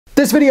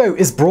This video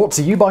is brought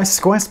to you by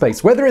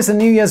Squarespace. Whether it's a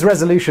New Year's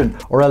resolution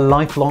or a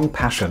lifelong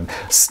passion,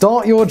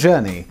 start your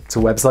journey to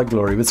website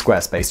glory with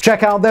Squarespace.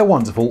 Check out their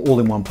wonderful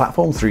all-in-one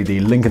platform through the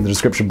link in the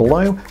description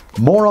below.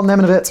 More on them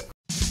in a bit.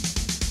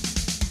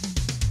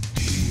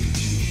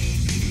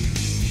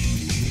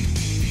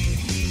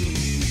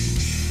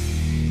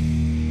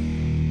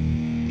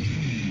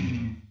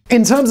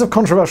 In terms of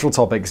controversial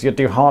topics, you'd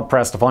be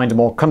hard-pressed to find a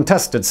more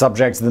contested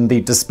subject than the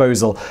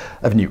disposal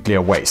of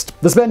nuclear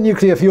waste. The spent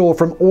nuclear fuel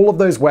from all of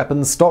those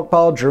weapons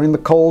stockpiled during the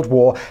Cold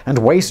War and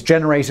waste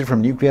generated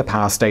from nuclear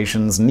power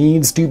stations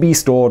needs to be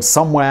stored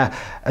somewhere,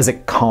 as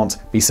it can't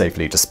be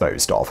safely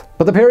disposed of.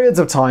 But the periods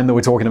of time that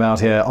we're talking about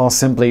here are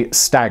simply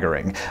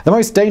staggering. The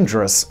most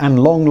dangerous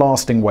and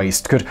long-lasting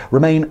waste could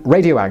remain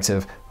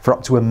radioactive for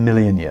up to 1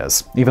 million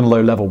years. Even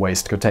low-level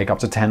waste could take up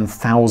to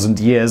 10,000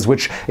 years,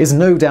 which is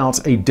no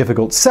doubt a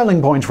difficult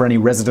selling point for any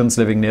residents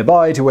living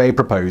nearby to a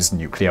proposed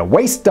nuclear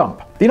waste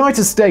dump. The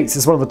United States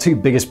is one of the two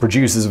biggest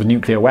producers of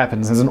nuclear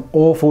weapons and has an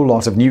awful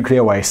lot of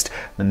nuclear waste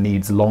that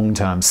needs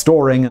long-term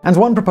storing, and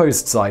one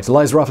proposed site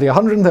lies roughly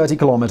 130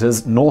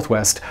 kilometers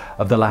northwest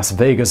of the Las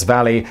Vegas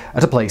Valley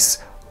at a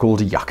place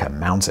called Yucca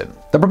Mountain.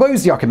 The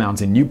proposed Yucca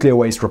Mountain nuclear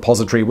waste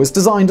repository was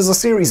designed as a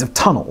series of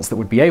tunnels that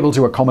would be able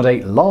to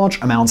accommodate large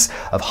amounts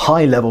of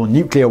high-level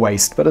nuclear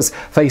waste, but has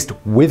faced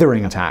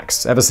withering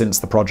attacks ever since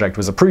the project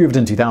was approved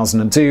in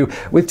 2002,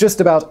 with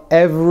just about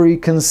every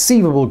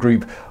conceivable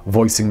group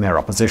voicing their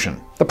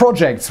opposition. The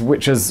project,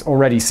 which has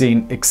already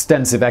seen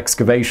extensive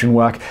excavation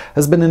work,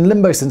 has been in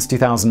limbo since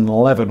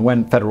 2011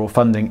 when federal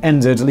funding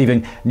ended,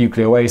 leaving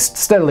nuclear waste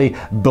steadily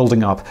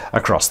building up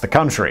across the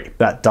country.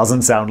 That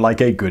doesn't sound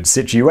like a good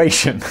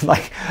situation.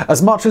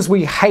 As much as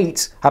we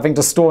hate having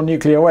to store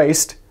nuclear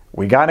waste,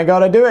 we kinda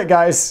gotta do it,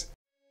 guys.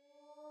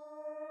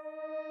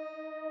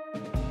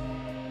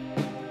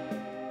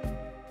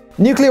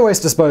 Nuclear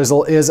waste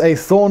disposal is a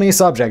thorny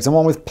subject and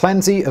one with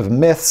plenty of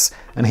myths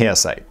and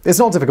hearsay. It's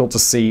not difficult to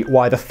see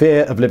why the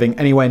fear of living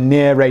anywhere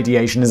near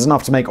radiation is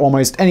enough to make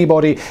almost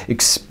anybody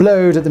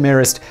explode at the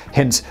merest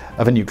hint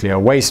of a nuclear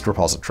waste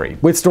repository.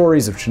 With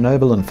stories of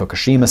Chernobyl and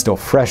Fukushima still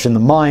fresh in the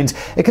mind,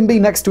 it can be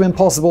next to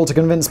impossible to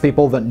convince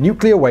people that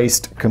nuclear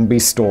waste can be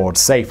stored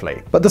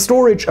safely. But the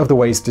storage of the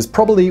waste is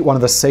probably one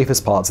of the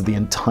safest parts of the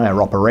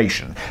entire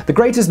operation. The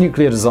greatest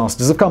nuclear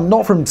disasters have come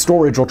not from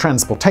storage or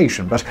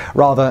transportation, but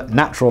rather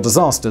natural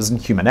disasters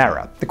and human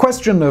error. The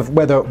question of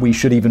whether we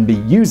should even be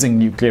using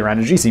nuclear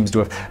energy seems to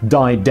have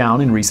died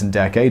down in recent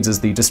decades as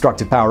the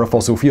destructive power of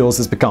fossil fuels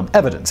has become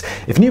evident.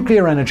 If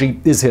nuclear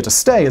energy is here to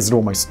stay, as it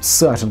almost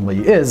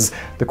certainly is,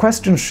 the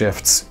question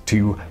shifts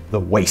to the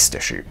waste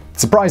issue.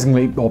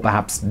 Surprisingly, or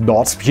perhaps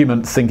not,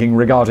 human thinking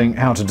regarding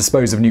how to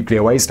dispose of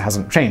nuclear waste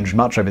hasn't changed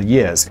much over the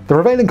years. The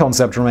prevailing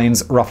concept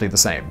remains roughly the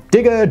same.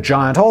 Dig a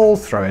giant hole,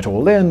 throw it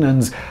all in,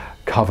 and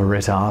cover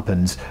it up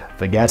and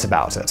forget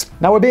about it.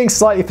 Now, we're being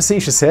slightly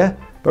facetious here,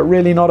 but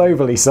really not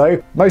overly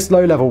so. Most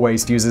low-level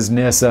waste uses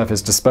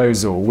near-surface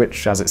disposal,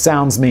 which, as it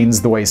sounds,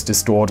 means the waste is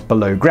stored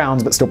below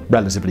ground but still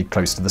relatively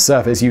close to the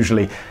surface,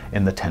 usually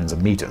in the tens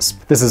of meters.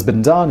 This has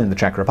been done in the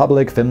Czech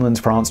Republic,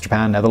 Finland, France,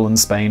 Japan,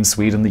 Netherlands, Spain,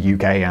 Sweden, the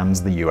UK, and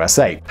the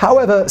USA.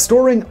 However,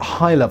 storing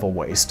high-level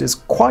waste is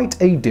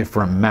quite a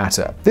different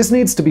matter. This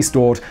needs to be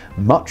stored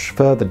much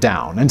further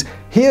down, and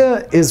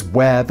here is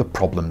where the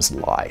problems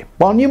lie.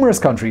 While numerous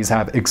countries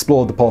have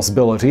explored the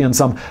possibility and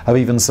some have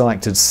even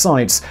selected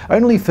sites,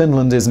 only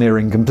Finland is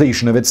nearing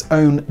completion of its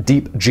own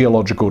deep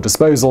geological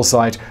disposal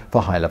site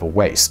for high-level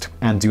waste.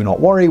 And do not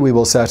worry, we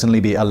will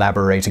certainly be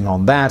elaborating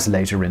on that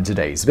later in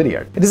today's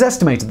video. It is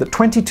estimated that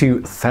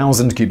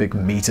 22,000 cubic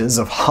meters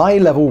of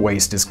high-level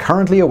waste is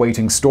currently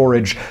awaiting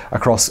storage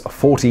across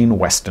 14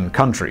 Western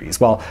countries,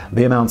 while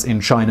the amount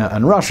in China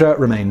and Russia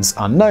remains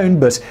unknown,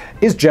 but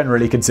is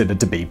generally considered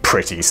to be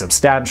pretty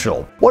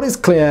substantial. What is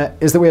clear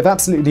is that we have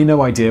absolutely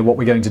no idea what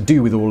we're going to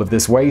do with all of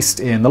this waste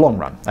in the long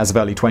run. As of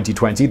early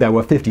 2020, there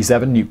were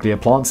 57 nuclear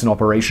plants in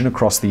operation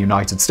across the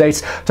United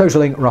States,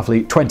 totaling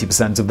roughly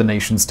 20% of the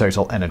nation's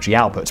total energy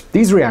output.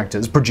 These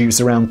reactors produce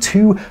around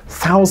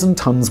 2,000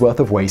 tons worth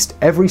of waste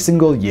every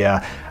single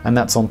year, and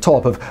that's on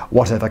top of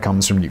whatever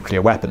comes from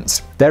nuclear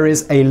weapons. There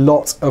is a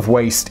lot of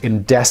waste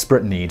in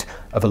desperate need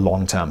of a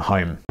long-term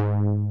home.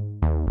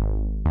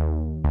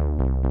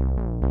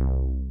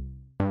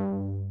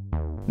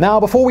 Now,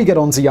 before we get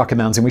on to Yucca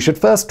Mountain, we should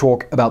first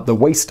talk about the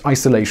Waste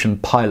Isolation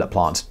Pilot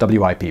Plant,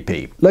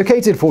 WIPP.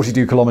 Located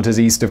 42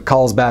 kilometers east of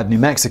Carlsbad, New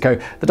Mexico,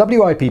 the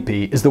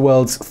WIPP is the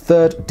world's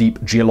third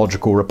deep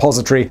geological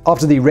repository,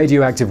 after the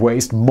radioactive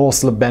waste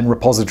Morsleben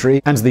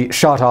repository and the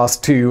Scharthaus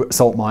II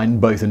salt mine,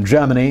 both in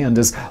Germany, and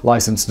is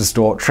licensed to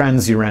store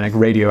transuranic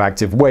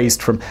radioactive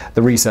waste from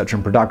the research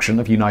and production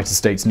of United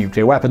States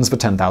nuclear weapons for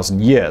 10,000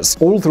 years.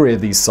 All three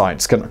of these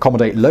sites can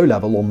accommodate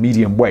low-level or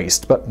medium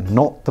waste, but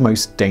not the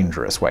most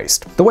dangerous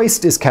waste. The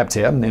waste is kept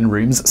here in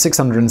rooms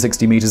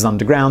 660 meters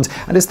underground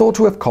and is thought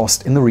to have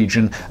cost in the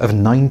region of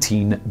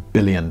 $19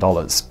 billion.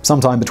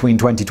 Sometime between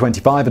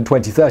 2025 and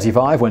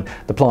 2035, when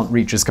the plant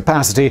reaches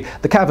capacity,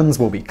 the caverns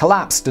will be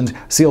collapsed and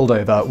sealed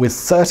over with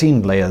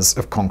 13 layers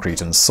of concrete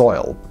and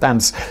soil.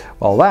 And,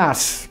 well,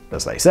 that,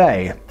 as they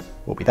say,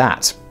 will be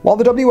that. While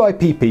the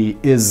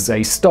WIPP is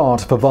a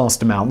start for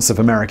vast amounts of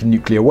American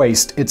nuclear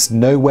waste, it's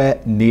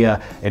nowhere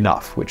near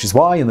enough, which is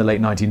why in the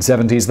late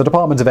 1970s the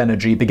Department of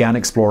Energy began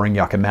exploring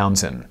Yucca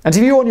Mountain. And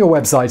if you want your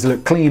website to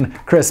look clean,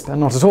 crisp,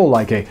 and not at all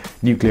like a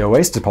nuclear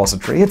waste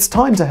depository, it's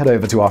time to head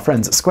over to our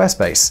friends at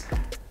Squarespace.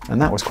 And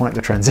that was quite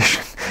the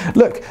transition.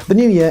 Look, the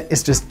new year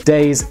is just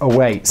days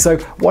away, so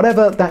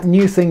whatever that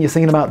new thing you're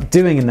thinking about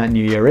doing in that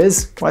new year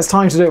is, well, it's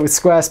time to do it with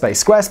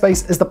Squarespace.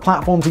 Squarespace is the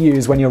platform to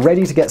use when you're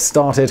ready to get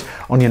started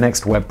on your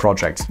next web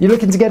project. You're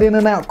looking to get in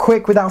and out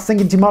quick without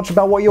thinking too much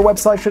about what your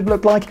website should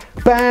look like?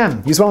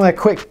 Bam! Use one of their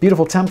quick,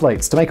 beautiful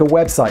templates to make a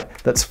website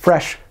that's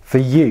fresh for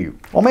you.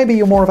 Or maybe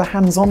you're more of a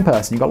hands-on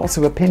person, you've got lots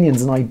of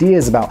opinions and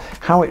ideas about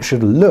how it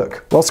should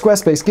look. Well,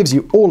 Squarespace gives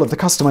you all of the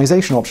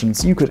customization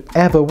options you could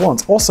ever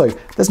want. Also,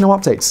 there's no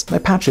updates, no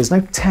patches, no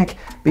tech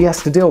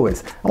BS to deal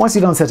with. And once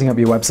you're done setting up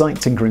your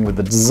website, tinkering with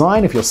the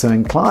design if you're so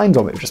inclined,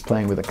 or maybe just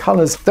playing with the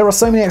colors, there are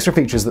so many extra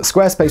features that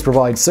Squarespace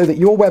provides so that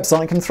your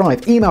website can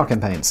thrive. Email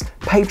campaigns,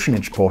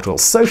 patronage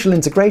portals, social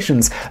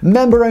integrations,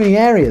 member-only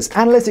areas,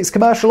 analytics,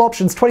 commercial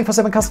options,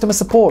 24/7 customer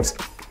support.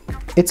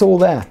 It's all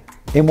there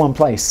in one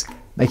place,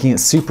 making it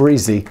super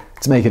easy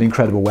to make an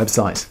incredible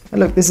website. And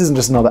look, this isn't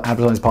just another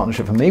advertising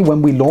partnership for me.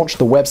 When we launched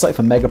the website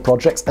for Mega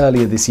Projects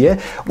earlier this year,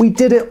 we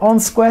did it on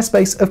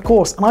Squarespace, of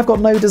course, and I've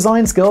got no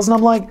design skills, and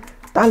I'm like,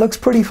 that looks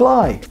pretty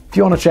fly. If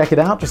you want to check it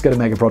out, just go to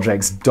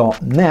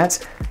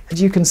megaprojects.net and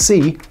you can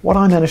see what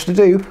I managed to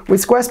do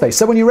with Squarespace.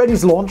 So when you're ready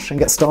to launch and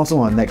get started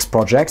on the next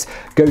project,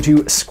 go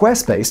to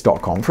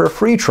squarespace.com for a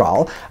free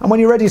trial. And when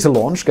you're ready to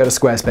launch, go to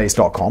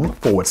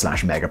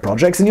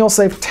squarespace.com/megaprojects and you'll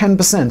save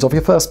 10% off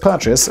your first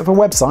purchase of a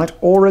website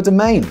or a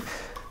domain.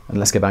 And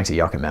let's get back to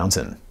Yucca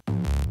Mountain.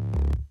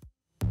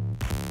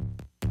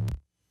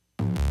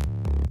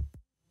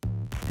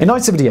 In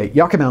 1978,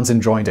 Yucca Mountain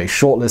joined a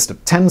shortlist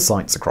of 10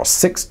 sites across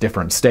 6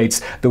 different states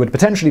that would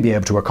potentially be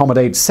able to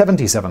accommodate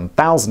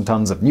 77,000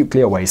 tons of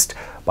nuclear waste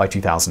by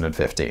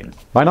 2015.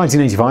 By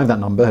 1985,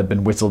 that number had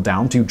been whittled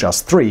down to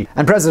just 3,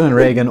 and President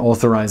Reagan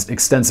authorized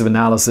extensive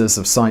analysis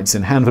of sites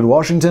in Hanford,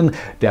 Washington,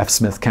 Deaf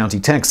Smith County,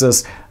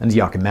 Texas, and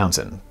Yucca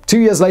Mountain. 2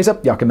 years later,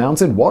 Yucca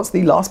Mountain was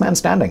the last man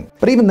standing.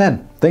 But even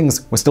then,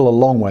 things were still a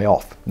long way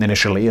off.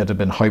 Initially, it had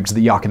been hoped that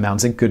Yucca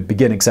Mountain could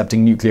begin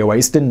accepting nuclear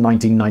waste in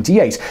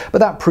 1998, but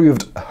that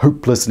proved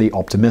hopelessly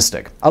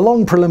optimistic. A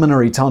long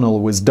preliminary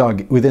tunnel was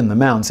dug within the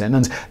mountain,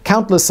 and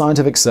countless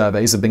scientific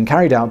surveys have been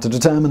carried out to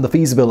determine the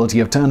feasibility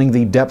of turning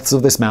the depths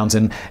of this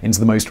mountain into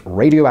the most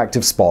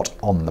radioactive spot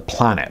on the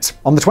planet.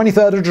 On the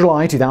 23rd of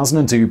July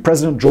 2002,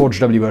 President George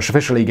W. Bush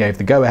officially gave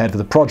the go-ahead for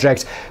the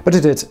project, but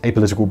it hit a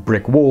political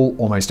brick wall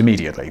almost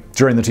immediately.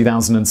 During the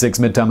 2006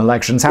 midterm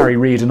elections, Harry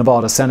Reid, a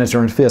Nevada senator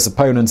and fierce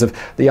opponent of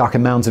the Yucca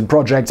Mountain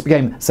project,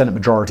 became Senate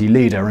Majority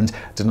Leader and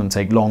didn't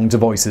take long to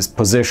voice his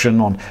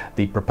position on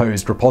the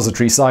proposed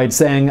repository side,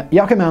 saying,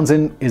 "Yucca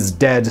Mountain is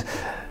dead.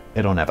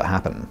 It'll never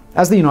happen."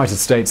 As the United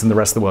States and the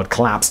rest of the world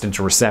collapsed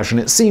into recession,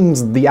 it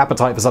seems the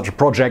appetite for such a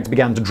project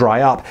began to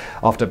dry up.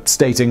 After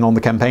stating on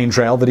the campaign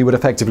trail that he would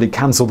effectively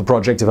cancel the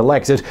project if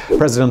elected,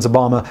 President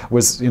Obama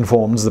was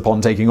informed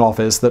upon taking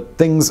office that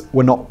things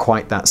were not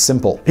quite that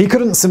simple. He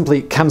couldn't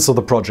simply cancel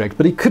the project,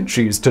 but he could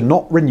choose to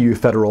not renew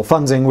federal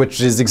funding,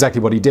 which is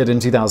exactly what he did in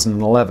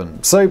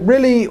 2011. So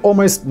really,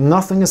 almost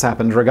nothing has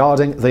happened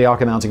regarding the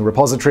Yucca Mountain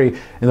repository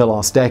in the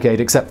last decade,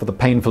 except for the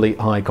painfully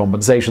high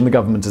compensation the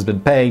government has been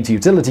paying to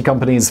utility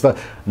companies for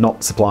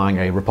not supplying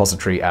a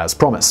repository as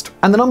promised.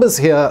 And the numbers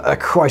here are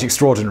quite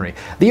extraordinary.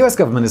 The US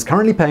government is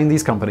currently paying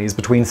these companies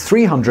between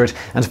 $300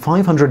 and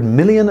 $500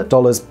 million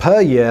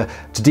per year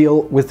to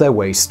deal with their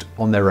waste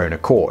on their own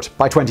accord.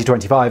 By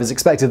 2025, it's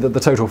expected that the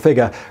total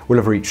figure will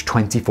have reached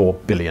 $24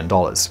 billion.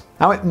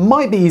 Now, it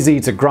might be easy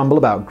to grumble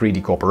about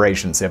greedy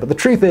corporations here, but the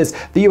truth is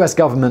the US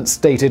government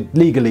stated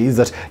legally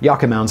that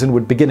Yucca Mountain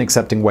would begin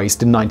accepting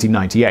waste in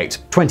 1998.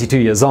 22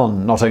 years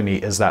on, not only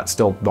is that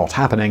still not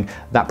happening,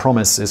 that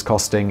promise is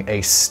costing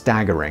a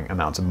staggering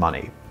amount of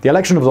money. The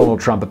election of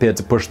Donald Trump appeared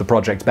to push the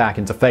project back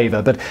into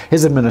favor, but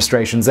his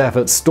administration's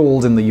efforts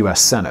stalled in the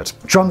US Senate.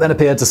 Trump then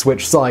appeared to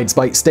switch sides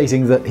by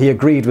stating that he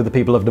agreed with the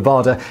people of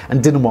Nevada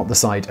and didn't want the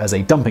site as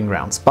a dumping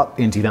ground. But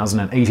in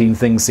 2018,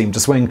 things seemed to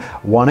swing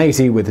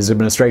 180, with his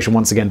administration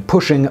once again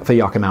pushing for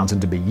Yucca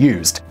Mountain to be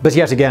used. But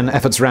yet again,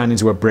 efforts ran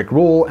into a brick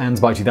wall, and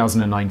by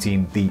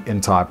 2019, the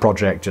entire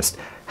project just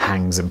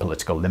hangs in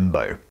political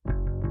limbo.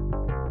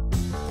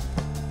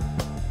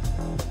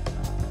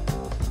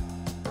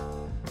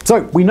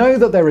 So, we know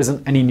that there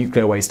isn't any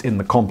nuclear waste in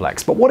the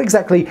complex, but what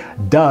exactly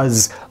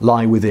does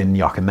lie within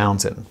Yucca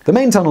Mountain? The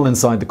main tunnel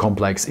inside the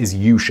complex is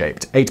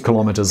U-shaped, 8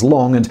 kilometers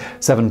long and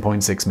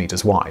 7.6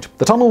 meters wide.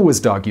 The tunnel was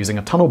dug using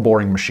a tunnel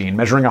boring machine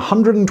measuring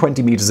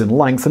 120 meters in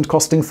length and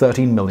costing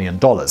 $13 million.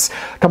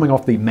 Coming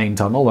off the main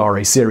tunnel are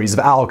a series of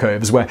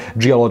alcoves where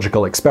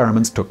geological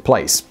experiments took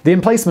place. The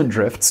emplacement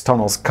drifts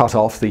tunnels cut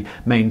off the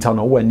main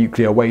tunnel where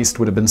nuclear waste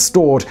would have been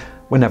stored,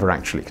 were never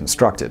actually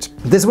constructed.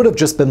 This would have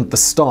just been the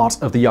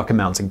start of the Yucca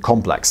Mountain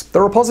complex.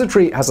 The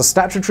repository has a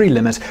statutory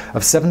limit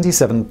of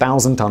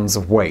 77,000 tons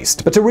of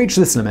waste, but to reach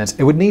this limit,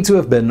 it would need to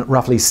have been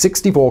roughly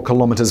 64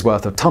 kilometers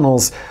worth of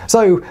tunnels,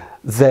 so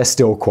they're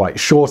still quite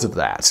short of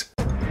that.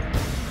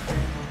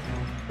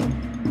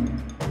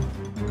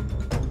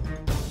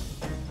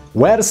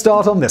 Where to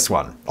start on this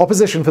one?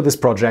 Opposition for this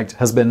project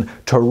has been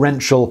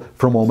torrential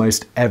from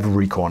almost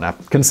every corner.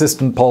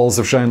 Consistent polls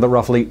have shown that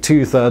roughly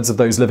 2/3 of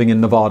those living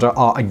in Nevada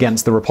are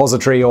against the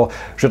repository, or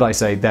should I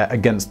say they're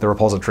against the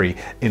repository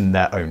in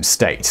their own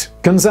state.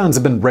 Concerns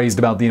have been raised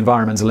about the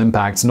environmental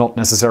impacts, not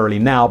necessarily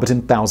now, but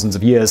in thousands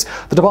of years.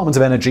 The Department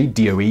of Energy,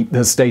 DOE,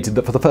 has stated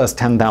that for the first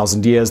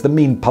 10,000 years, the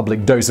mean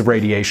public dose of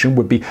radiation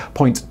would be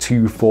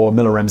 0.24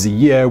 millirems a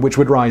year, which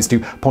would rise to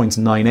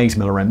 0.98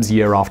 millirems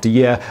year after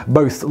year,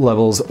 both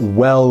levels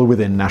well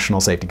within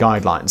national safety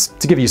guidelines.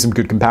 To give you some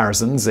good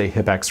comparisons, a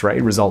hip X-ray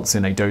results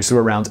in a dose of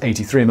around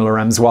 83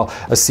 millirems, while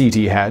a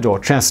CT head or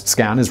chest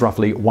scan is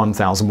roughly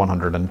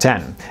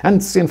 1,110.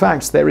 And in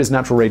fact, there is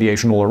natural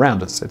radiation all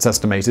around us. It's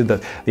estimated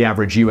that the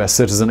average US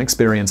citizen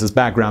experiences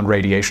background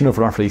radiation of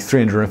roughly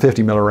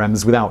 350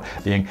 millirems without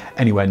being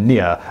anywhere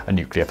near a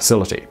nuclear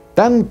facility.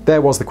 Then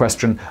there was the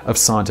question of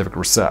scientific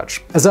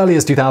research. As early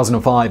as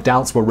 2005,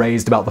 doubts were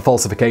raised about the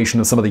falsification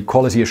of some of the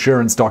quality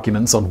assurance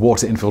documents on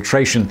water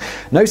infiltration.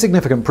 No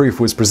significant proof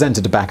was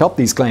presented to back up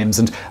these claims,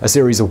 and a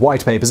series of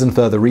white papers and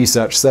further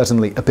research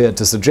certainly appeared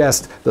to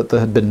suggest that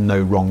there had been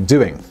no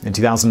wrongdoing. In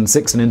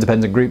 2006, an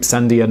independent group,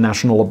 Sandia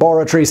National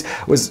Laboratories,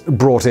 was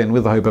brought in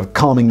with the hope of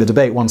calming the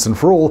debate once and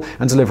for all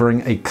and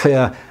delivering a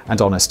clear and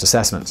honest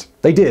assessment.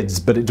 They did,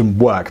 but it didn't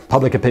work.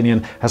 Public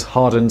opinion has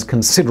hardened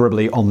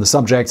considerably on the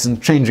subject,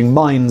 and changing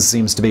minds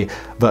seems to be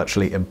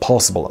virtually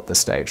impossible at this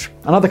stage.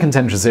 Another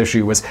contentious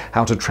issue was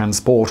how to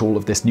transport all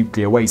of this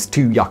nuclear waste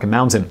to Yucca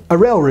Mountain. A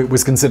rail route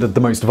was considered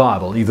the most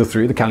viable, either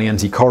through the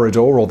Caliente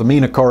Corridor or the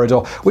Mina Corridor,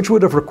 which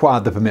would have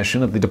required the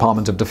permission of the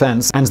Department of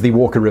Defense and the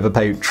Walker River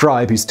Paiute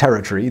tribe whose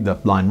territory the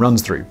line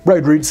runs through.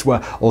 Road routes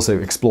were also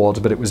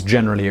explored, but it was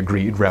generally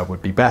agreed rail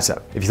would be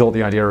better. If you thought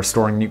the idea of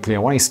storing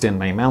nuclear waste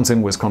in a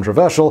mountain was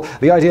controversial,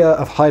 the idea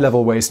of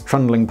high-level waste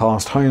trundling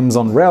past homes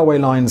on railway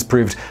lines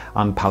proved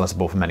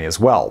unpalatable for many as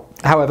well.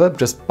 However,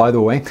 just by the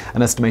way,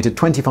 an estimated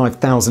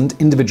 25,000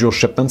 individual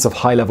shipments of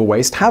high-level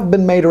waste have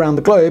been made around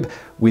the globe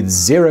with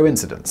zero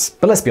incidents.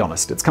 But let's be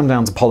honest, it's come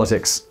down to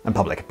politics and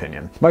public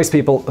opinion. Most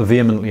people are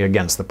vehemently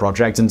against the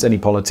project, and any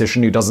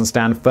politician who doesn't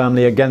stand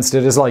firmly against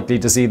it is likely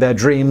to see their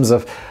dreams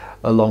of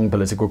a long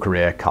political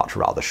career cut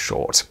rather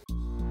short.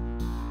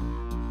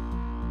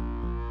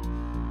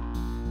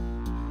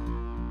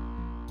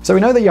 So we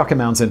know that Yucca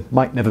Mountain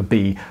might never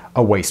be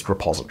a waste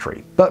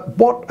repository. But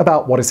what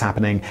about what is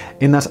happening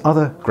in that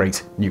other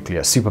great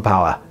nuclear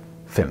superpower,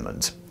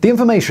 Finland? The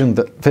information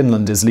that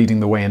Finland is leading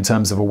the way in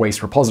terms of a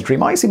waste repository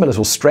might seem a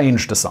little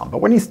strange to some,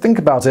 but when you think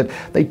about it,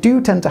 they do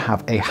tend to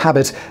have a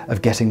habit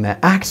of getting their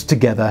act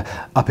together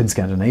up in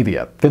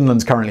Scandinavia.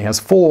 Finland currently has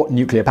 4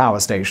 nuclear power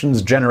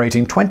stations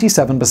generating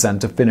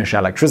 27% of Finnish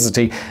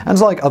electricity, and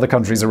like other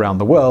countries around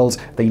the world,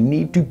 they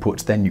need to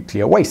put their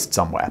nuclear waste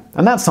somewhere.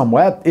 And that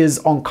somewhere is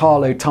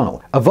Onkalo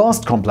Tunnel, a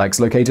vast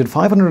complex located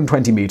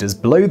 520 meters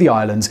below the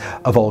island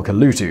of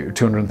Olkiluoto,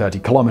 230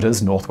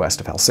 kilometers northwest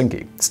of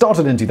Helsinki.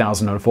 Started in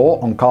 2004,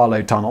 Onkalo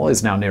Tunnel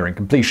is now nearing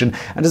completion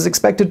and is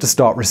expected to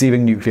start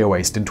receiving nuclear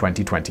waste in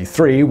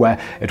 2023, where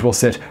it will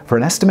sit for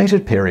an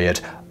estimated period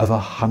of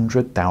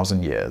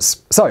 100,000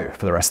 years. So,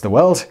 for the rest of the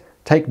world,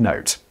 take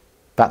note.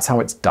 That's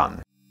how it's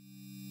done.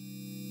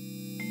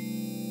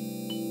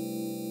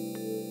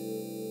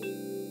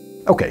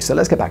 Okay, so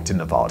let's get back to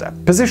Nevada.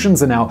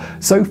 Positions are now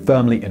so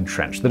firmly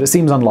entrenched that it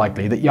seems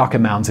unlikely that Yucca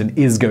Mountain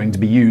is going to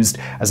be used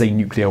as a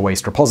nuclear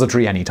waste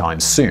repository anytime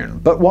soon.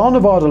 But while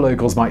Nevada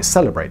locals might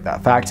celebrate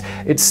that fact,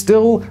 it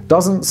still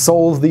doesn't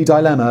solve the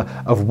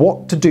dilemma of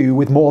what to do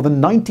with more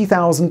than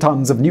 90,000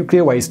 tons of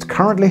nuclear waste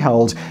currently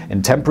held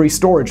in temporary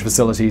storage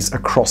facilities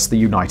across the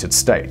United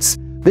States.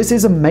 This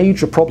is a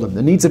major problem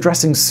that needs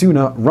addressing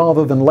sooner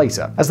rather than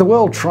later. As the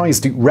world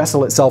tries to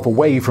wrestle itself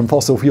away from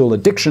fossil fuel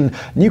addiction,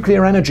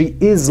 nuclear energy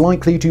is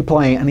likely to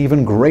play an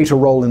even greater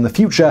role in the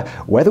future,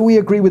 whether we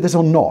agree with it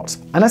or not.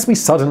 Unless we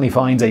suddenly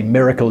find a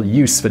miracle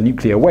use for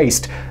nuclear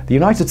waste, the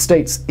United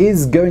States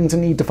is going to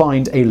need to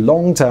find a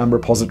long-term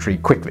repository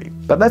quickly.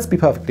 But let's be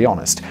perfectly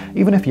honest,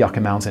 even if Yucca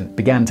Mountain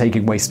began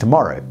taking waste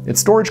tomorrow,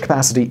 its storage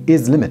capacity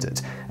is limited,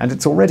 and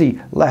it's already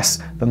less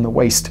than the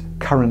waste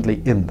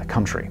currently in the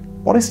country.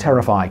 What is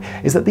terrifying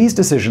is that these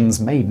decisions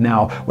made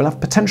now will have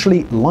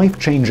potentially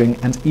life-changing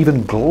and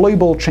even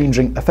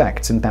global-changing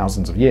effects in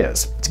thousands of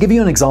years. To give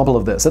you an example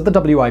of this, at the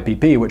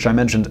WIPP, which I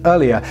mentioned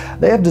earlier,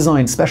 they have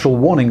designed special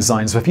warning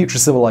signs for future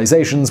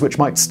civilizations which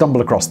might stumble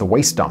across the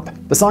waste dump.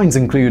 The signs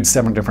include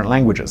 7 different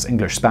languages: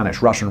 English,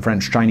 Spanish, Russian,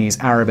 French, Chinese,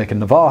 Arabic,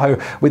 and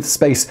Navajo, with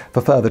space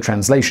for further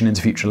translation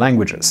into future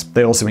languages.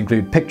 They also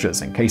include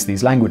pictures in case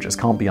these languages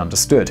can't be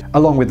understood,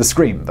 along with the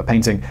scream, the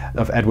painting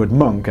of Edward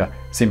Munch, a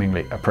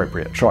seemingly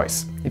appropriate choice.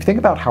 choice. If you think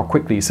about how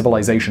quickly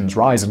civilizations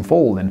rise and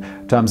fall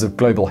in terms of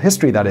global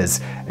history, that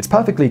is, it's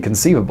perfectly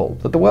conceivable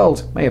that the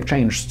world may have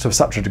changed to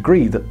such a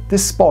degree that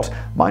this spot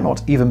might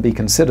not even be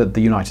considered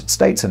the United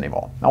States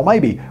anymore. Or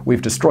maybe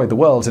we've destroyed the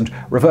world and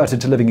reverted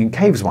to living in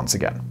caves once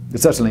again.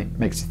 It certainly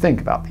makes you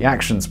think about the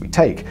actions we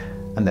take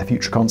and their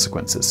future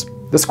consequences.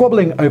 The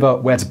squabbling over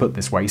where to put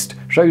this waste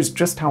shows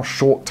just how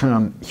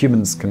short-term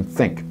humans can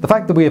think. The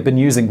fact that we have been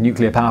using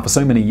nuclear power for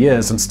so many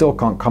years and still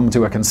can't come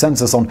to a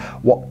consensus on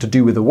what to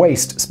do with the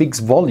waste speaks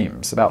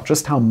volumes about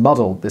just how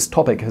muddled this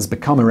topic has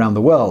become around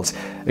the world,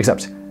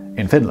 except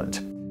in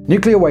Finland.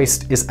 Nuclear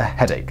waste is a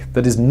headache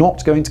that is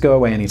not going to go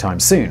away anytime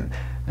soon.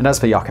 And as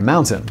for Yucca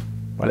Mountain,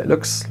 well, it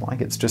looks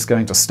like it's just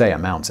going to stay a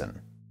mountain.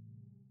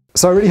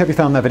 So I really hope you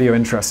found that video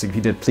interesting. If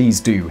you did, please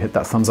do hit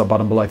that thumbs up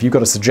button below. If you've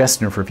got a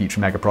suggestion for future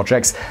mega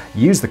projects,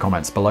 use the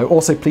comments below.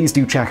 Also, please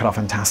do check out our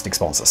fantastic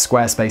sponsor,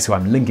 Squarespace, who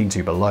I'm linking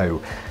to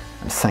below.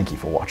 And thank you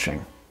for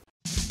watching.